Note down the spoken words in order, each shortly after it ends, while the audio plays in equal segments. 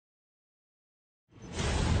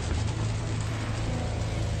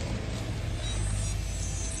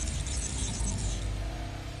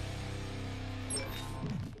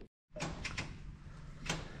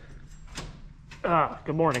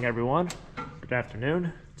Good morning, everyone. Good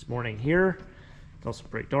afternoon. It's morning here. It's also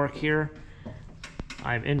pretty dark here.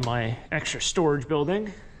 I'm in my extra storage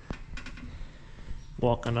building,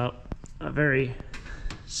 walking up a very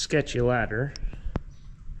sketchy ladder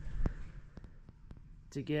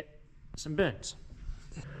to get some bins.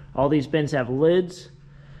 All these bins have lids.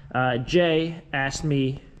 Jay asked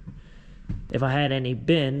me if I had any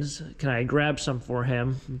bins. Can I grab some for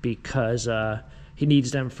him because he needs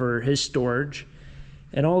them for his storage.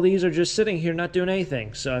 And all these are just sitting here not doing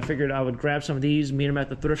anything. So I figured I would grab some of these, meet him at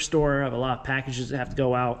the thrift store. I have a lot of packages that have to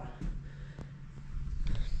go out.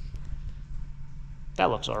 That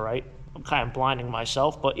looks all right. I'm kind of blinding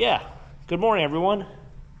myself, but yeah. Good morning, everyone.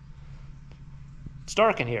 It's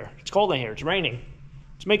dark in here. It's cold in here. It's raining.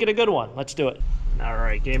 Let's make it a good one. Let's do it. All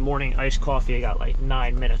right, game morning iced coffee. I got like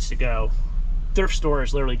 9 minutes to go. Thrift store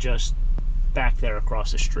is literally just back there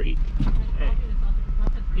across the street. Hey.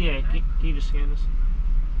 Yeah, can you just scan this?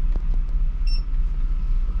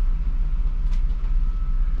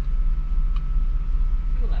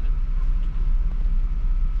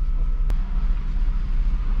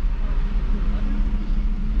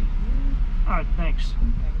 All right, thanks.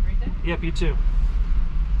 Have a great day. Yep, you too.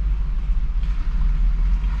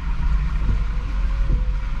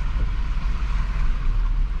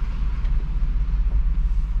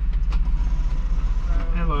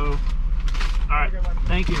 Hello. All right,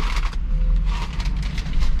 thank you.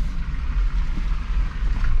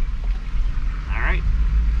 All right,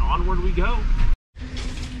 onward we go.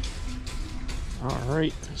 All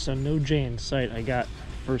right, so no J in sight. I got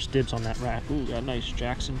first dibs on that rack. Ooh, got a nice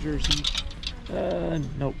Jackson jersey.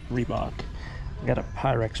 Nope, Reebok. I got a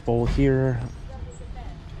Pyrex bowl here.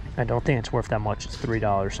 I don't think it's worth that much. It's $3, so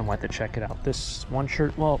I'm going to have to check it out. This one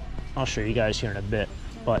shirt, well, I'll show you guys here in a bit,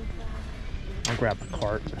 but I'll grab a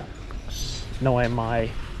cart. Knowing my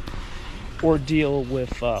ordeal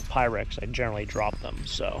with Pyrex, I generally drop them,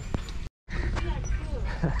 so.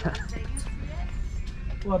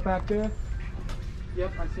 What, back there?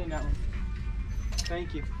 Yep, I've seen that one.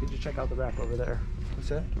 Thank you. Did you check out the rack over there? What's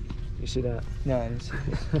that? You see that? No, I didn't see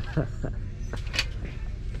this.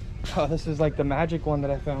 Oh, this is like the magic one that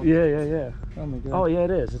I found. Yeah. Oh my god. Oh yeah, it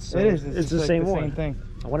is. It's the like same the one. Same thing.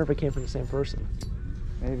 I wonder if it came from the same person.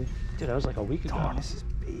 Maybe. Dude, that was like a week ago. Oh, this is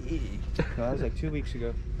big. No, that was like 2 weeks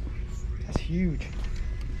ago. That's huge.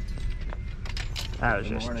 That was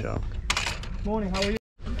just a joke. Morning, how are you?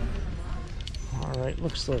 All right,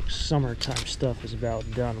 looks like summertime stuff is about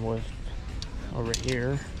done with over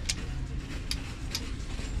here.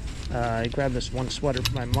 I grabbed this one sweater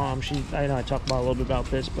for my mom. I know I talked about a little bit about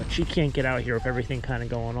this, but she can't get out here with everything kind of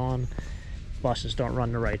going on. Buses don't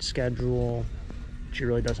run the right schedule. She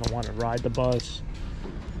really doesn't want to ride the bus.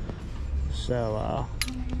 So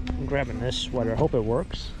I'm grabbing this sweater. I hope it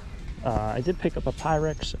works. I did pick up a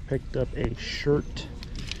Pyrex. I picked up a shirt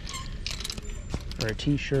or a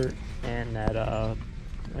t-shirt and that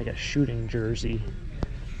like a shooting jersey,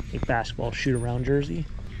 a basketball shoot-around jersey.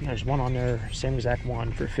 There's one on there, same exact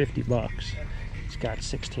one for 50 bucks. It's got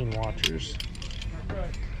 16 watchers.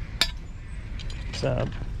 It's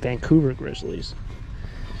Vancouver Grizzlies.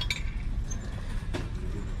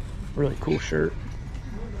 Really cool shirt.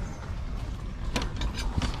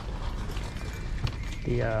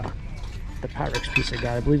 The Pyrex piece I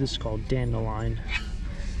got, I believe this is called Dandelion.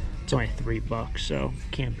 It's only 3 bucks, so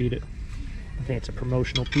can't beat it. I think it's a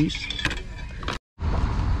promotional piece.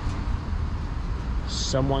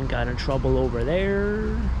 Someone got in trouble over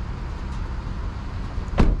there.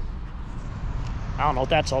 I don't know what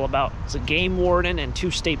that's all about. It's a game warden and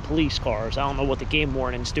 2 state police cars. I don't know what the game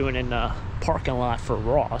warden's doing in the parking lot for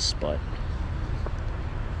Ross, but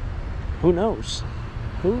who knows?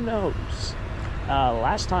 Who knows?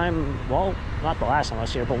 Last time, well, not the last time I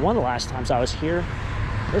was here, but one of the last times I was here,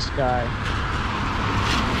 this guy,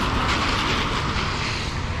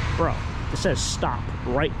 bro, it says stop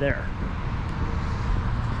right there.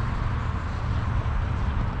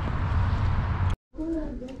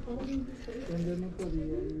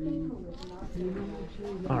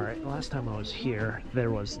 Alright, last time I was here,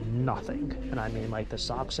 there was nothing. And I mean, like the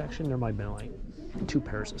sock section, there might have been like 2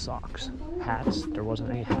 pairs of socks. Hats, there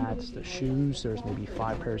wasn't any hats. The shoes, there was maybe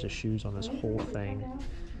 5 pairs of shoes on this whole thing.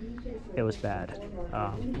 It was bad.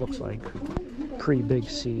 Looks like pre-Big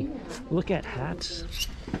C. Look at hats.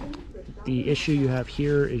 The issue you have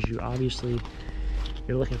here is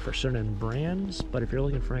you're looking for certain brands, but if you're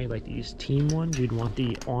looking for any like these team ones, you'd want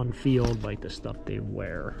the on-field, like the stuff they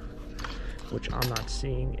wear, which I'm not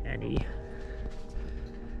seeing any.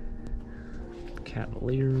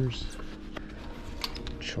 Cavaliers,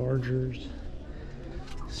 Chargers,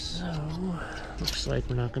 So, looks like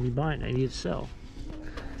we're not going to be buying. I need to sell.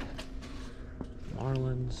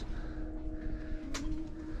 Marlins.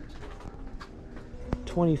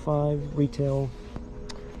 25 retail.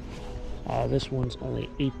 This one's only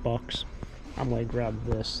 $8. I'm going to grab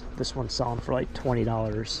this. This one's selling for like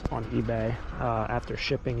 $20 on eBay. After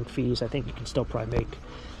shipping and fees, I think you can still probably make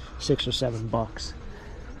 $6 or $7.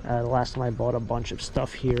 The last time I bought a bunch of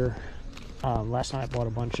stuff here, last time I bought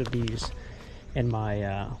a bunch of these in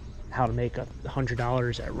my how to make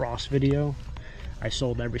 $100 at Ross video. I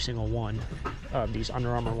sold every single one of these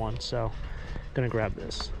Under Armour ones, so I'm gonna grab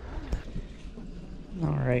this.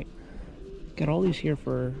 All right, got all these here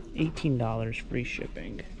for $18 free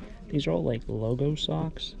shipping. These are all like logo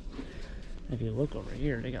socks. If you look over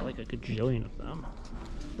here, they got like a gajillion of them.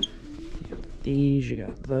 You got these, you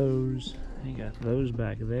got those, you got those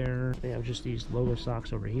back there. They have just these logo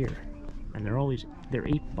socks over here, and they're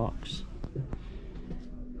 $8.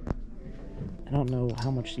 I don't know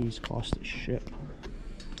how much these cost to ship.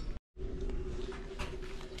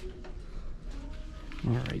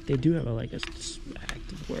 Alright, they do have like a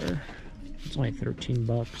activewear. It's only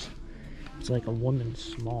 $13. It's like a woman's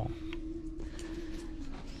small.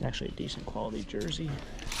 It's actually a decent quality jersey.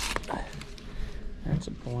 That's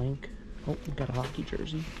a blank. Oh, we've got a hockey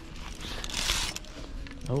jersey.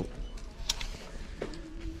 Oh.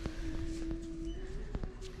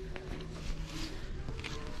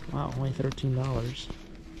 Wow, only $13.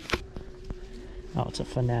 Oh, it's a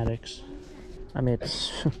Fanatics. I mean,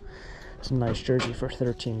 it's a nice jersey for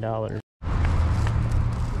 $13. All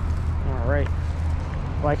right.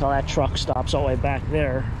 I like how that truck stops all the way back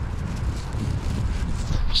there.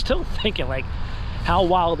 Still thinking, like, how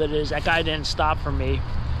wild it is. That guy didn't stop for me.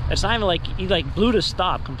 It's not even like he, like, blew to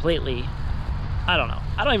stop completely. I don't know.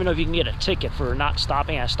 I don't even know if you can get a ticket for not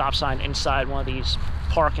stopping at a stop sign inside one of these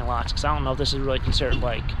parking lots, because I don't know if this is really considered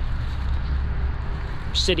like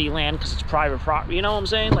city land because it's private property, you know what I'm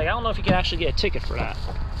saying? Like, I don't know if you can actually get a ticket for that.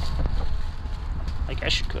 I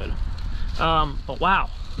guess you could. But wow,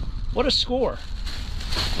 what a score.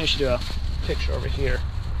 I should do a picture over here.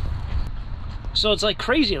 So it's like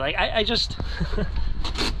crazy, like I just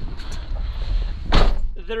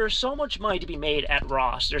there's so much money to be made at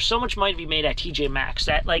Ross. There's so much money to be made at TJ Maxx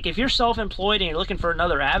that, like, if you're self-employed and you're looking for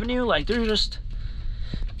another avenue, like, there's just,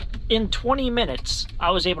 in 20 minutes,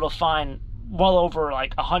 I was able to find well over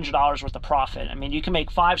like $100 worth of profit. I mean, you can make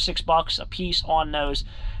 $5-6 a piece on those,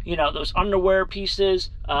 you know, those underwear pieces.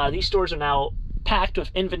 These stores are now packed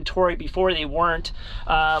with inventory. Before they weren't.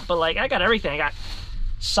 But like, I got everything. I got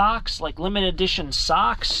socks, like limited edition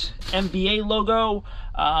socks, NBA logo.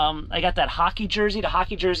 I got that hockey jersey. The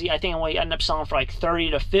hockey jersey, I think I only ended up selling for like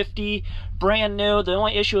 30 to 50. Brand new. The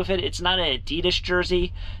only issue with it, it's not an Adidas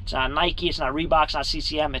jersey. It's not Nike. It's not Reebok. It's not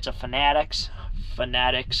CCM. It's a Fanatics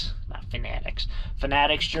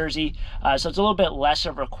jersey. So it's a little bit less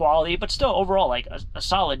of a quality, but still overall like a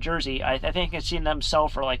solid jersey. I think I've seen them sell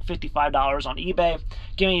for like $55 on eBay.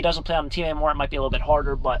 Given he doesn't play on the team anymore, it might be a little bit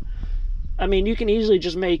harder, but I mean, you can easily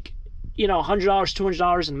just make, you know, $100,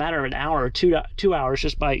 $200 in a matter of an hour or two hours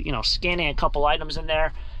just by, you know, scanning a couple items in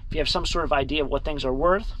there. If you have some sort of idea of what things are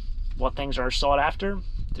worth, what things are sought after,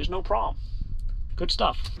 there's no problem. Good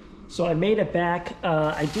stuff. So I made it back.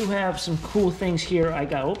 I do have some cool things here. I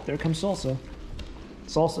got, oh, there comes Salsa.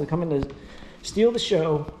 Salsa coming to steal the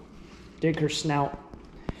show. Dig her snout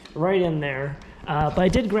right in there. But I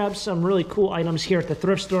did grab some really cool items here at the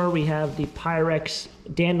thrift store. We have the Pyrex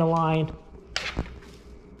Dandelion.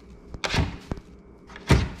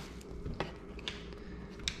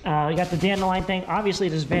 We got the Dandelion thing. Obviously,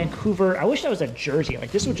 this is Vancouver. I wish that was a jersey.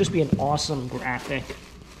 Like, this would just be an awesome graphic.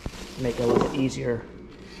 Make it a little bit easier.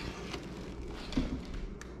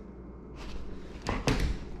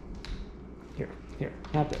 Here,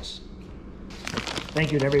 have this.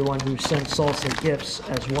 Thank you to everyone who sent Salsa gifts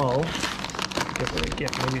as well. Give her a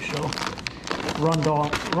gift, maybe she'll run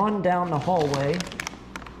down the hallway.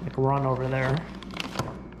 Like, run over there.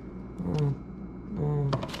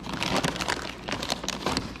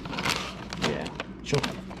 Yeah,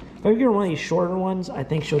 if I give her one of these shorter ones, I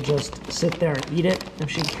think she'll just sit there and eat it.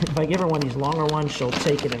 If I give her one of these longer ones, she'll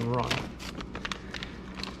take it and run.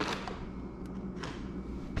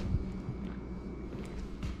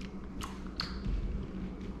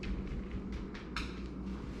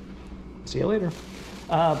 See you later.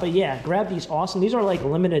 But yeah, grab these awesome. These are like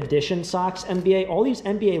limited edition socks, NBA. All these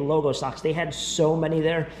NBA logo socks, they had so many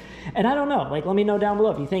there. And I don't know, like, let me know down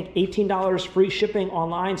below if you think $18 free shipping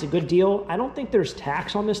online is a good deal. I don't think there's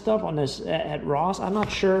tax on this stuff, on this at Ross. I'm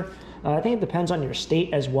not sure. I think it depends on your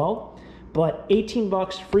state as well. But 18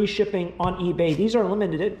 bucks, free shipping on eBay. These are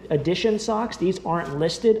limited edition socks. These aren't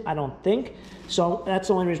listed, I don't think. So that's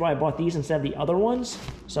the only reason why I bought these instead of the other ones.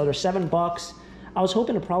 So they're 7 bucks. I was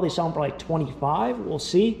hoping to probably sell them for like 25. We'll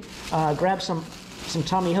see. Grab some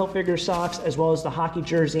Tommy Hilfiger socks as well as the hockey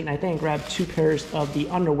jersey, and I think I grabbed 2 pairs of the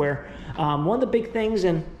underwear. One of the big things,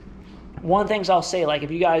 and one of the things I'll say, like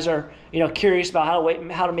if you guys are curious about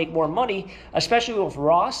how to make more money, especially with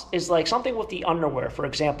Ross, is like something with the underwear. For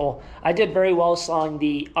example, I did very well selling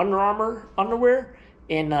the Under Armour underwear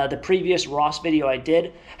in the previous Ross video I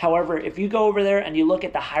did. However, if you go over there and you look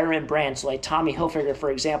at the higher end brands like Tommy Hilfiger,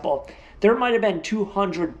 for example, there might have been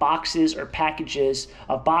 200 boxes or packages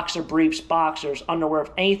of boxer briefs, boxers, underwear,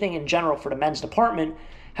 anything in general for the men's department.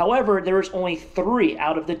 However, there was only 3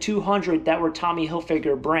 out of the 200 that were Tommy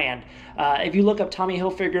Hilfiger brand. If you look up Tommy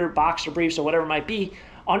Hilfiger boxer briefs or whatever it might be,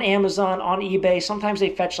 on Amazon, on eBay, sometimes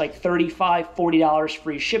they fetch like $35, $40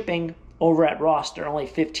 free shipping. Over at Ross, they're only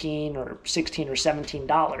 $15 or $16 or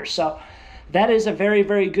 $17. So that is a very,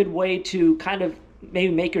 very good way to kind of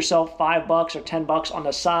maybe make yourself $5 or $10 on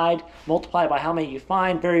the side, multiply by how many you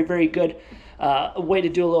find. Very, very good way to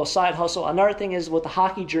do a little side hustle. Another thing is with the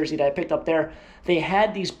hockey jersey that I picked up there, they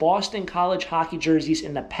had these Boston College hockey jerseys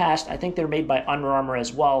in the past. I think they're made by Under Armour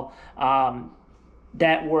as well,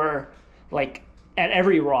 that were like at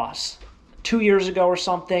every Ross 2 years ago or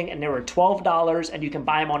something, and they were $12, and you can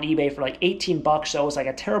buy them on eBay for like 18 bucks. So it was like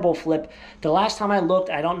a terrible flip. The last time I looked,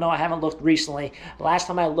 I don't know, I haven't looked recently. The last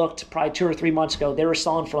time I looked, probably 2 or 3 months ago, they were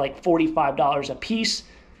selling for like $45 a piece.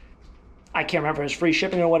 I can't remember if it was free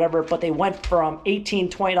shipping or whatever, but they went from $18,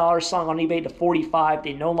 $20 selling on eBay to $45.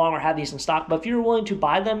 They no longer have these in stock, but if you're willing to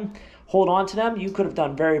buy them, hold on to them, you could have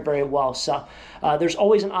done very, very well. So there's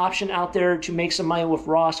always an option out there to make some money with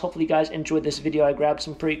Ross. Hopefully you guys enjoyed this video. I grabbed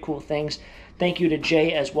some pretty cool things. Thank you to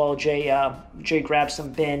Jay as well. Jay grabbed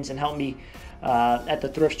some bins and helped me at the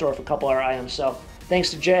thrift store for a couple other items. So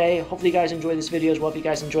thanks to Jay. Hopefully you guys enjoyed this video as well. If you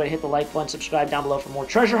guys enjoyed it, hit the like button, subscribe down below for more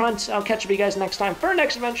treasure hunts. I'll catch up with you guys next time for our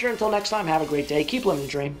next adventure. Until next time, have a great day. Keep living the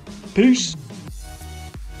dream. Peace.